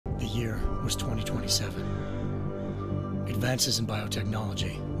year was 2027. Advances in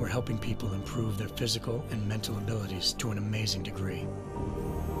biotechnology were helping people improve their physical and mental abilities to an amazing degree.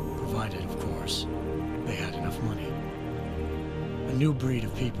 Provided, of course, they had enough money. A new breed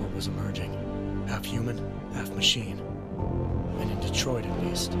of people was emerging, half human, half machine. And in Detroit, at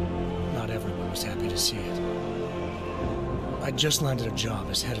least, not everyone was happy to see it. I'd just landed a job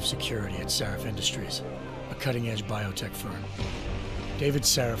as head of security at Sarif Industries, a cutting-edge biotech firm. David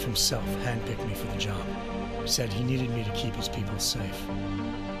Sarif himself handpicked me for the job, said he needed me to keep his people safe.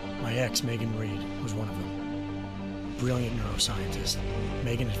 My ex, Megan Reed, was one of them. Brilliant neuroscientist,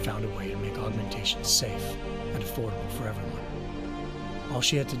 Megan had found a way to make augmentation safe and affordable for everyone. All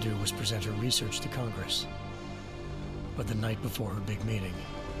she had to do was present her research to Congress. But the night before her big meeting,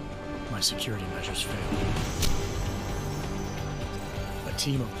 my security measures failed. A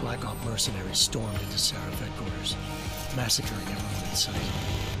team of Black Op mercenaries stormed into Sarif headquarters, massacring everyone in sight.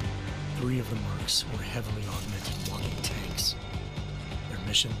 3 of the mercs were heavily augmented walking tanks. Their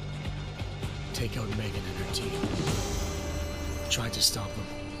mission? Take out Megan and her team. Tried to stop them,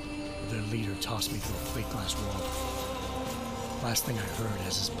 but their leader tossed me through a plate glass wall. Last thing I heard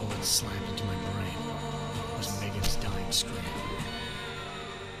as his bullets slammed into my brain was Megan's dying scream.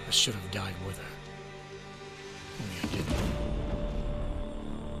 I should have died with her. Only I didn't.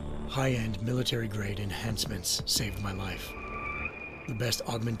 High-end military-grade enhancements saved my life. The best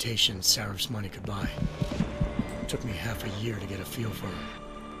augmentation Sarif's money could buy. Took me half a year to get a feel for her.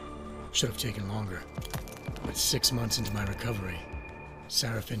 Should have taken longer. But 6 months into my recovery,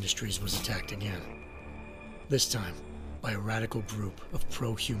 Sarif Industries was attacked again. This time, by a radical group of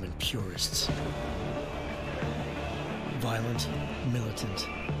pro-human purists. Violent, militant,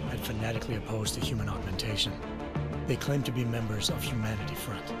 and fanatically opposed to human augmentation. They claimed to be members of Humanity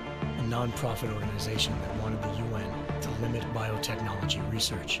Front, a non-profit organization that wanted the UN to limit biotechnology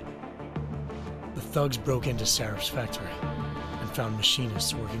research. The thugs broke into Sarif's factory and found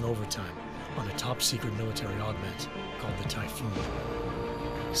machinists working overtime on a top-secret military augment called the Typhoon.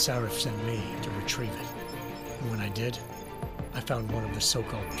 Sarif sent me to retrieve it, and when I did, I found one of the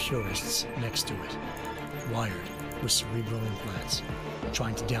so-called purists next to it, wired with cerebral implants,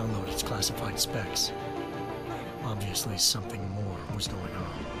 trying to download its classified specs. Obviously, something more was going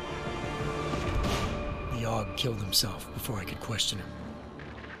on. The AUG killed himself before I could question him.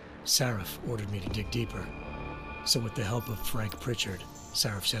 Sarif ordered me to dig deeper, so with the help of Frank Pritchard,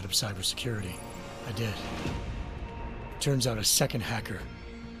 Sarif's head of cybersecurity, I did. Turns out a second hacker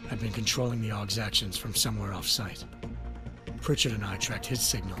had been controlling the AUG's actions from somewhere off-site. Pritchard and I tracked his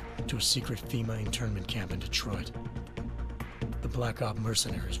signal to a secret FEMA internment camp in Detroit. The Black Op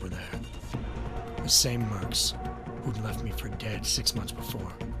mercenaries were there. The same mercs who'd left me for dead 6 months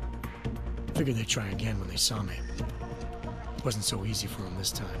before. Figured they'd try again when they saw me. It wasn't so easy for them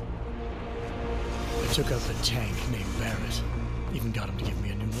this time. I took out the tank named Barrett, even got him to give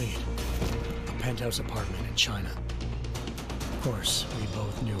me a new lead. A penthouse apartment in China. Of course, we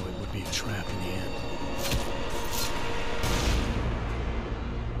both knew it would be a trap in the end.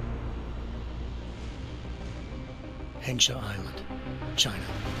 Hengsha Island, China.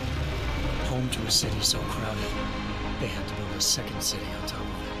 Home to a city so crowded, they had to build a second city on top of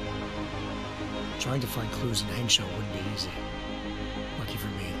it. Trying to find clues in Hengsha wouldn't be easy. Lucky for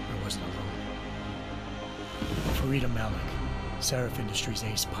me, I wasn't alone. Farida Malik, Sarif Industries'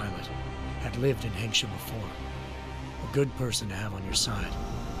 ace pilot, had lived in Hengsha before. A good person to have on your side.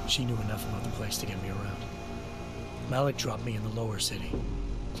 She knew enough about the place to get me around. Malik dropped me in the lower city,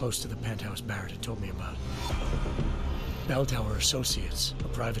 close to the penthouse Barrett had told me about. Bell Tower Associates, a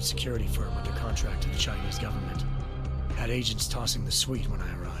private security firm under contract to the Chinese government, had agents tossing the suite when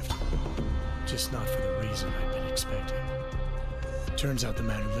I arrived. Just not for the reason I'd been expecting. Turns out the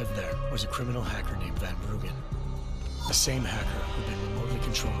man who lived there was a criminal hacker named Van Bruggen. The same hacker who'd been remotely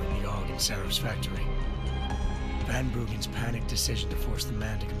controlling the AUG in Sarif's factory. Van Bruggen's panicked decision to force the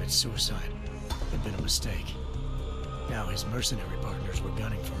man to commit suicide had been a mistake. Now his mercenary partners were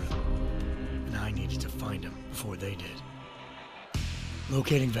gunning for him, and I needed to find him before they did.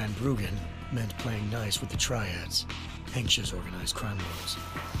 Locating Van Bruggen meant playing nice with the Triads, Hengsha's organized crime lords.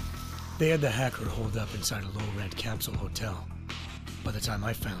 They had the hacker holed up inside a low-rent capsule hotel. By the time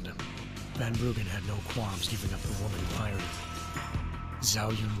I found him, Van Bruggen had no qualms giving up the woman who hired him.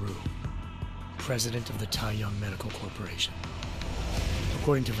 Zhao Yunru, president of the Taiyang Medical Corporation.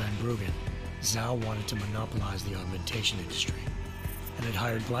 According to Van Bruggen, Zhao wanted to monopolize the augmentation industry and had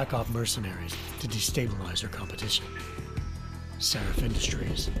hired Black Op mercenaries to destabilize her competition. Sarif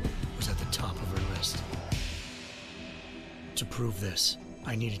Industries was at the top of her list. To prove this,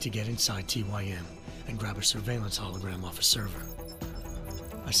 I needed to get inside TYM and grab a surveillance hologram off a server.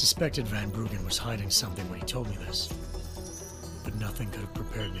 I I suspected Van Bruggen was hiding something when he told me this, but nothing could have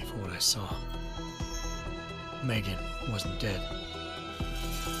prepared me for what I saw. Megan wasn't dead.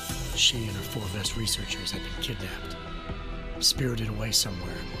 She and her 4 best researchers had been kidnapped, spirited away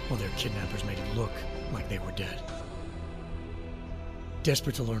somewhere while their kidnappers made it look like they were dead.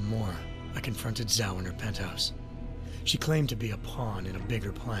 Desperate to learn more, I confronted Zhao in her penthouse. She claimed to be a pawn in a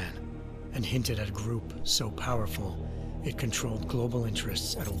bigger plan, and hinted at a group so powerful it controlled global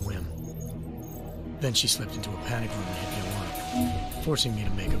interests at a whim. Then she slipped into a panic room and hit the alarm, forcing me to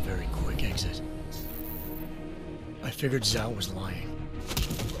make a very quick exit. I figured Zhao was lying,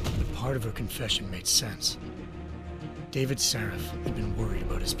 but part of her confession made sense. David Sarif had been worried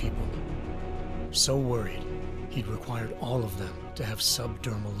about his people. So worried, he'd required all of them to have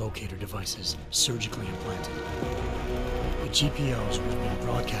subdermal locator devices surgically implanted. The GPOs would have been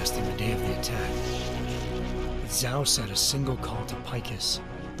broadcasting the day of the attack. But Zhao said a single call to Picus,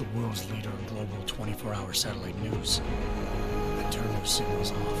 the world's leader in global 24-hour satellite news, had turned those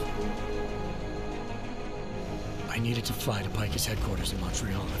signals off. I needed to fly to Picus headquarters in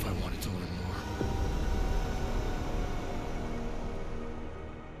Montreal if I wanted to learn more.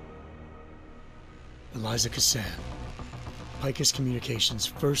 Eliza Cassan, Picus Communications'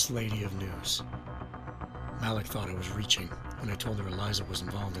 First Lady of News. Malik thought I was reaching when I told her Eliza was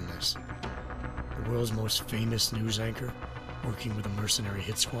involved in this. The world's most famous news anchor, working with a mercenary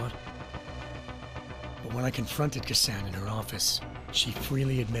hit squad. But when I confronted Cassan in her office, she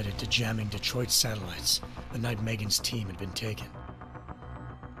freely admitted to jamming Detroit's satellites the night Megan's team had been taken.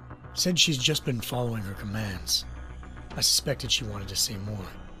 Said she's just been following her commands. I suspected she wanted to say more.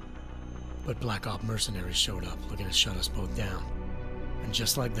 But Black Op mercenaries showed up looking to shut us both down. And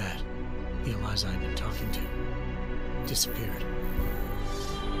just like that, the Eliza I'd been talking to disappeared.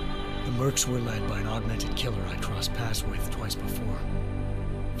 The Mercs were led by an augmented killer I crossed paths with twice before,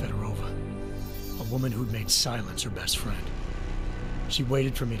 Fedorova, a woman who'd made silence her best friend. She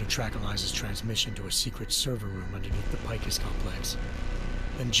waited for me to track Eliza's transmission to a secret server room underneath the Picus complex,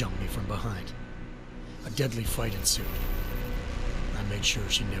 then jumped me from behind. A deadly fight ensued. I made sure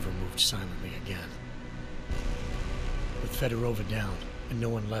she never moved silently again. With Fedorova down and no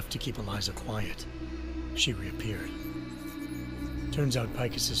one left to keep Eliza quiet, she reappeared. Turns out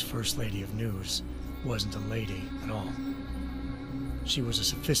Picus's First Lady of News wasn't a lady at all. She was a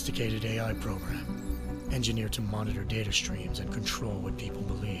sophisticated AI program, engineered to monitor data streams and control what people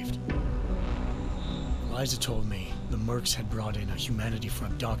believed. Eliza told me the Mercs had brought in a Humanity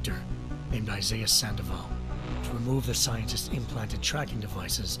Front doctor named Isaiah Sandoval to remove the scientist's implanted tracking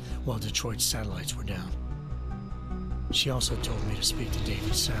devices while Detroit's satellites were down. She also told me to speak to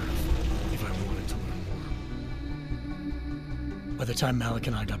David Sarif if I wanted to learn more. By the time Malik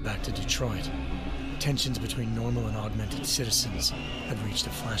and I got back to Detroit, tensions between normal and augmented citizens had reached a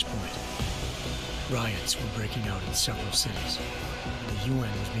flashpoint. Riots were breaking out in several cities, and the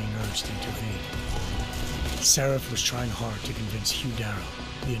UN was being urged to intervene. Sarif was trying hard to convince Hugh Darrow,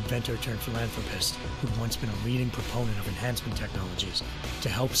 the inventor-turned-philanthropist who'd once been a leading proponent of enhancement technologies, to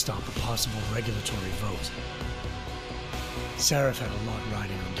help stop a possible regulatory vote. Sarif had a lot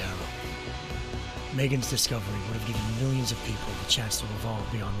riding on Darrow. Megan's discovery would have given millions of people the chance to evolve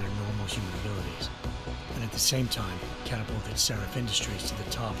beyond their normal human abilities, and at the same time catapulted Sarif Industries to the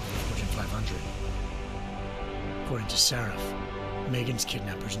top of the Fortune 500. According to Sarif, Megan's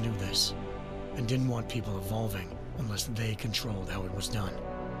kidnappers knew this, and didn't want people evolving unless they controlled how it was done.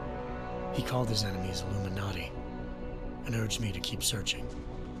 He called his enemies Illuminati, and urged me to keep searching.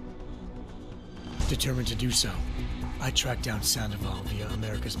 Determined to do so, I tracked down Sandoval via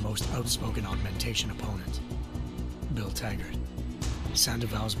America's most outspoken augmentation opponent, Bill Taggart,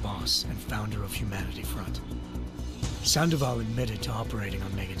 Sandoval's boss and founder of Humanity Front. Sandoval admitted to operating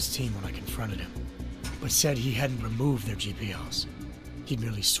on Megan's team when I confronted him, but said he hadn't removed their GPLs. He'd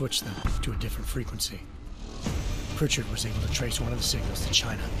merely switched them to a different frequency. Pritchard was able to trace one of the signals to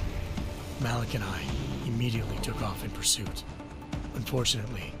China. Malik and I immediately took off in pursuit.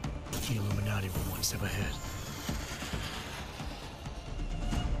 Unfortunately, the Illuminati were one step ahead.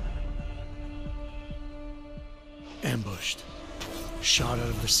 Ambushed. Shot out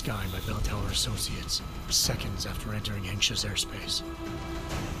of the sky by Bell Tower Associates, seconds after entering Hengsha's airspace.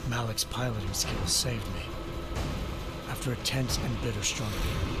 Malik's piloting skills saved me. After a tense and bitter struggle,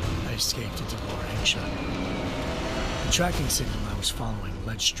 I escaped into Lower Hengsha. The tracking signal I was following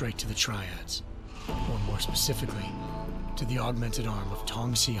led straight to the Triads, or more specifically, to the augmented arm of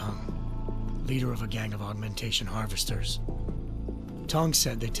Tong Si-hung, leader of a gang of augmentation harvesters. Tong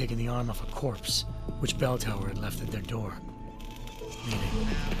said they'd taken the arm off a corpse, which Bell Tower had left at their door, meaning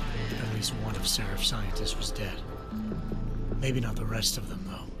at least one of Sarif's scientists was dead. Maybe not the rest of them,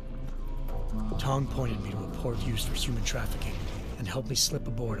 though. Tong pointed me to a port used for human trafficking and helped me slip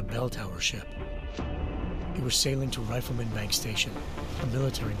aboard a bell tower ship. We were sailing to Rifleman Bank Station, a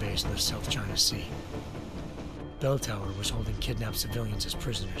military base in the South China Sea. Bell Tower was holding kidnapped civilians as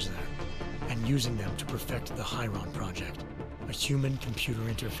prisoners there, and using them to perfect the Chiron Project, a human-computer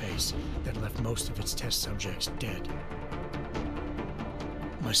interface that left most of its test subjects dead.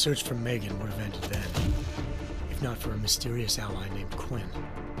 My search for Megan would have ended then, if not for a mysterious ally named Quinn.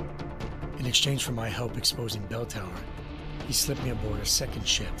 In exchange for my help exposing Bell Tower, he slipped me aboard a second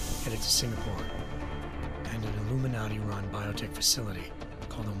ship headed to Singapore and an Illuminati-run biotech facility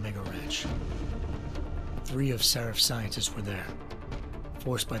called Omega Ranch. 3 of Seraph's scientists were there,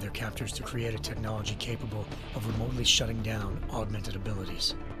 forced by their captors to create a technology capable of remotely shutting down augmented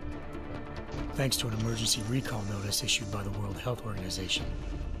abilities. Thanks to an emergency recall notice issued by the World Health Organization,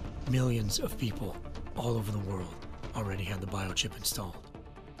 millions of people all over the world already had the biochip installed.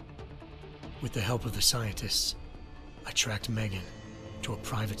 With the help of the scientists, I tracked Megan to a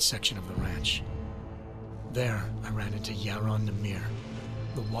private section of the ranch. There, I ran into Yaron Namir,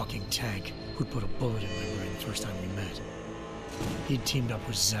 the walking tank who'd put a bullet in my brain the first time we met. He'd teamed up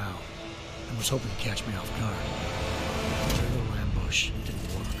with Zhao and was hoping to catch me off guard. Their little ambush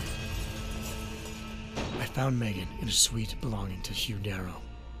didn't work. I found Megan in a suite belonging to Hugh Darrow,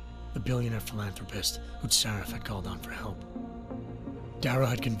 the billionaire philanthropist who'd Seraph had called on for help. Darrow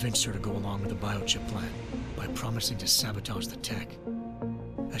had convinced her to go along with the biochip plan by promising to sabotage the tech.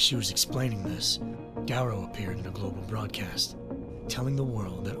 As she was explaining this, Darrow appeared in a global broadcast, telling the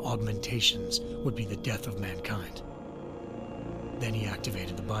world that augmentations would be the death of mankind. Then he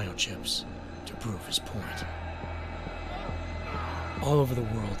activated the biochips to prove his point. All over the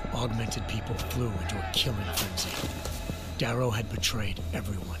world, augmented people flew into a killing frenzy. Darrow had betrayed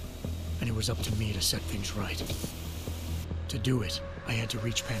everyone, and it was up to me to set things right. To do it, I had to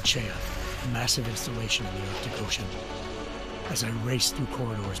reach Panchaea, a massive installation in the Arctic Ocean. As I raced through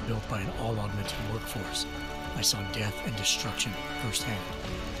corridors built by an all-augmented workforce, I saw death and destruction firsthand.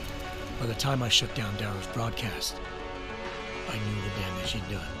 By the time I shut down Darrow's broadcast, I knew the damage he'd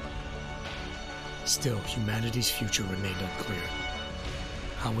done. Still, humanity's future remained unclear.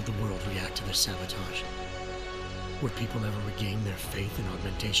 How would the world react to this sabotage? Would people ever regain their faith in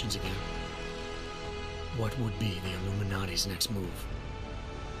augmentations again? What would be the Illuminati's next move?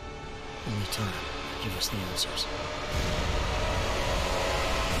 Only time will give us the answers.